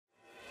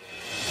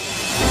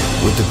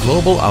With the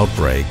global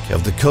outbreak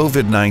of the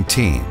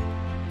COVID-19,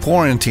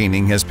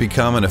 quarantining has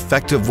become an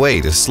effective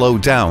way to slow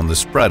down the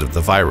spread of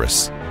the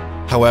virus.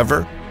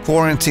 However,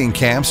 quarantine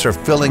camps are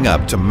filling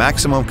up to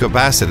maximum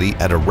capacity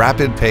at a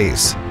rapid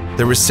pace.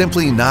 There is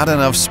simply not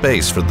enough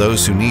space for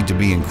those who need to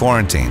be in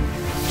quarantine.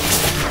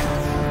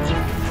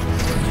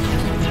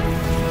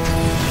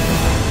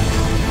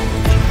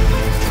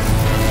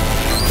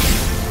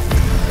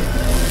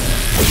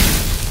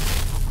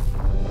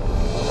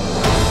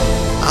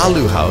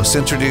 AluHouse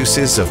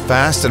introduces a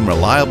fast and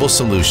reliable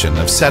solution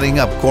of setting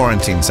up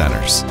quarantine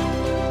centers.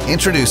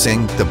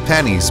 Introducing the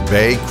Penny's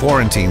Bay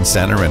Quarantine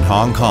Center in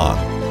Hong Kong,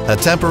 a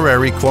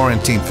temporary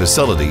quarantine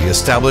facility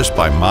established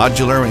by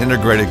Modular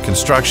Integrated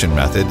Construction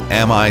Method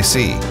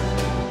 (MIC).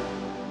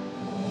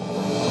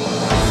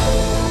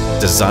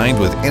 Designed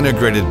with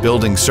integrated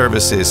building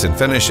services and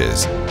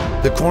finishes,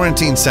 the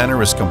quarantine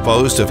center is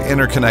composed of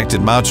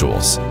interconnected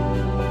modules.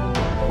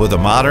 With a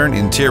modern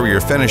interior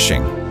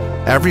finishing,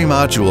 every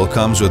module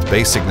comes with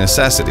basic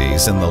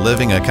necessities and the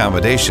living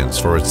accommodations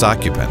for its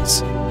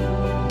occupants.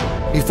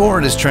 Before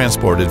it is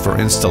transported for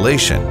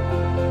installation,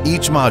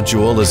 each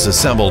module is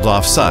assembled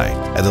off-site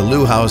at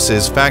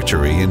AluHouse's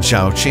factory in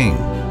Chongqing.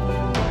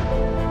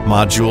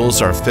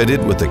 Modules are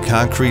fitted with a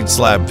concrete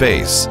slab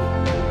base,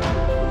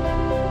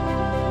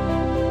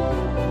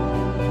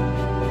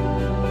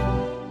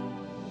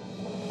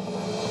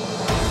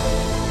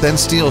 then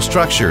steel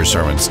structures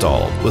are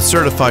installed with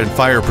certified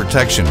fire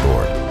protection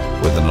board,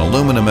 with an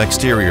aluminum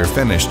exterior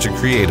finish to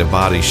create a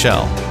body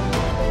shell.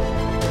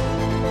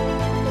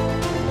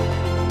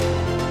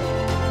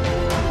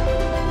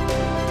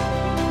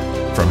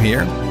 From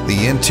here,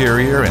 the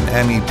interior and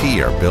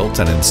MEP are built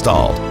and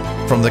installed.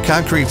 From the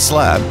concrete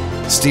slab,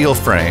 steel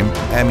frame,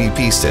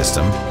 MEP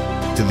system,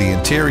 to the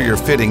interior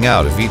fitting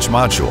out of each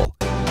module.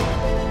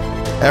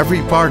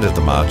 Every part of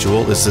the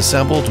module is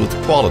assembled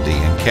with quality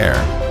and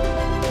care.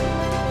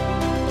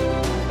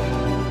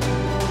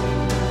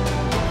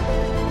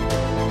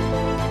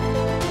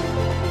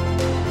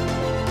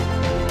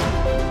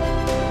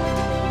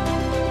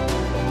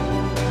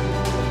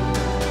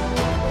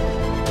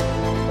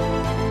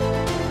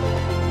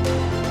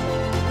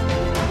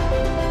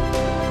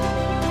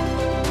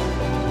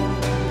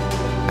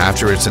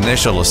 After its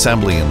initial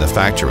assembly in the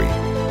factory,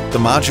 the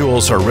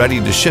modules are ready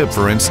to ship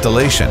for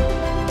installation.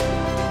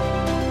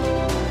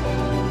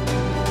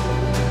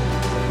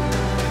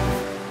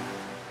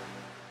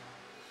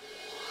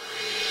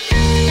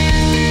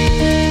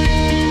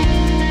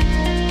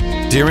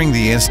 During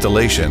the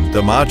installation,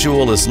 the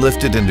module is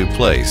lifted into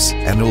place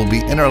and will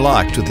be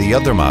interlocked with the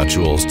other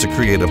modules to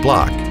create a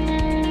block.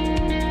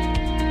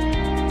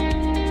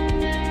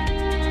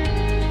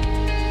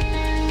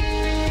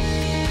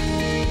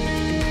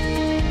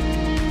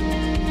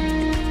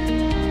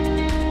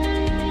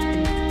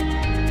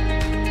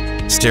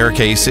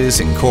 Staircases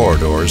and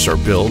corridors are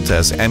built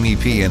as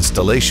MEP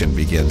installation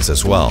begins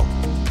as well.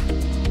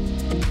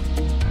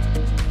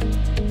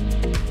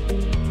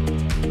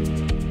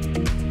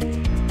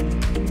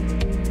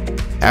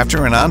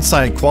 After an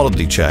on-site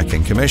quality check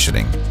and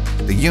commissioning,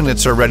 the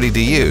units are ready to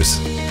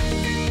use.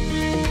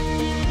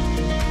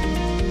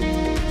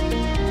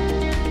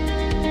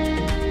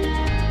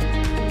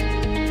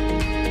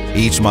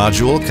 Each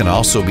module can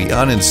also be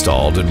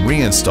uninstalled and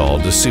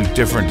reinstalled to suit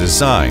different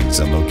designs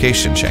and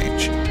location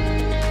change.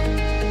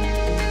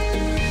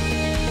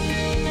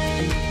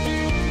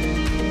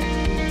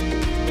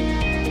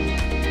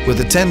 With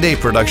a 10-day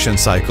production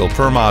cycle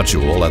per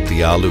module at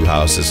the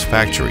AluHouse's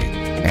factory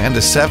and a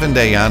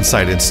 7-day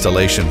on-site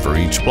installation for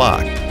each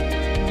block,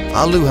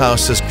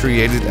 AluHouse has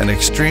created an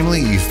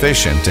extremely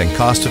efficient and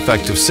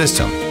cost-effective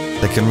system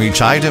that can reach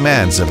high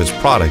demands of its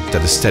product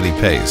at a steady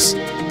pace.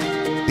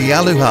 The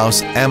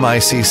AluHouse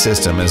MIC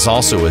system is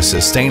also a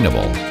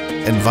sustainable,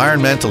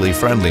 environmentally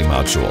friendly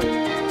module,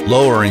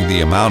 lowering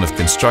the amount of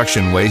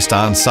construction waste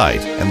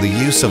on-site, and the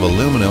use of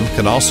aluminum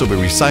can also be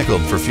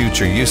recycled for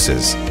future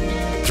uses.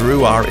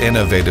 Through our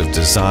innovative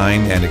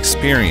design and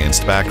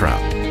experienced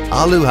background,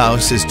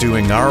 AluHouse is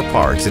doing our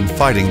part in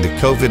fighting the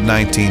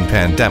COVID-19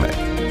 pandemic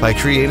by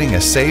creating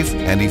a safe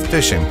and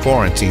efficient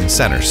quarantine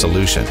center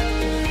solution.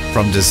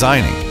 From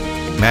designing,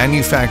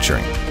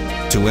 manufacturing,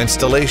 to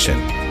installation,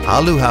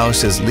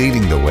 AluHouse is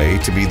leading the way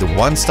to be the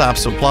one-stop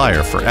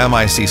supplier for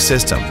MIC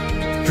system,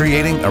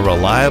 creating a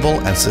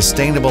reliable and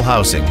sustainable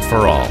housing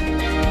for all.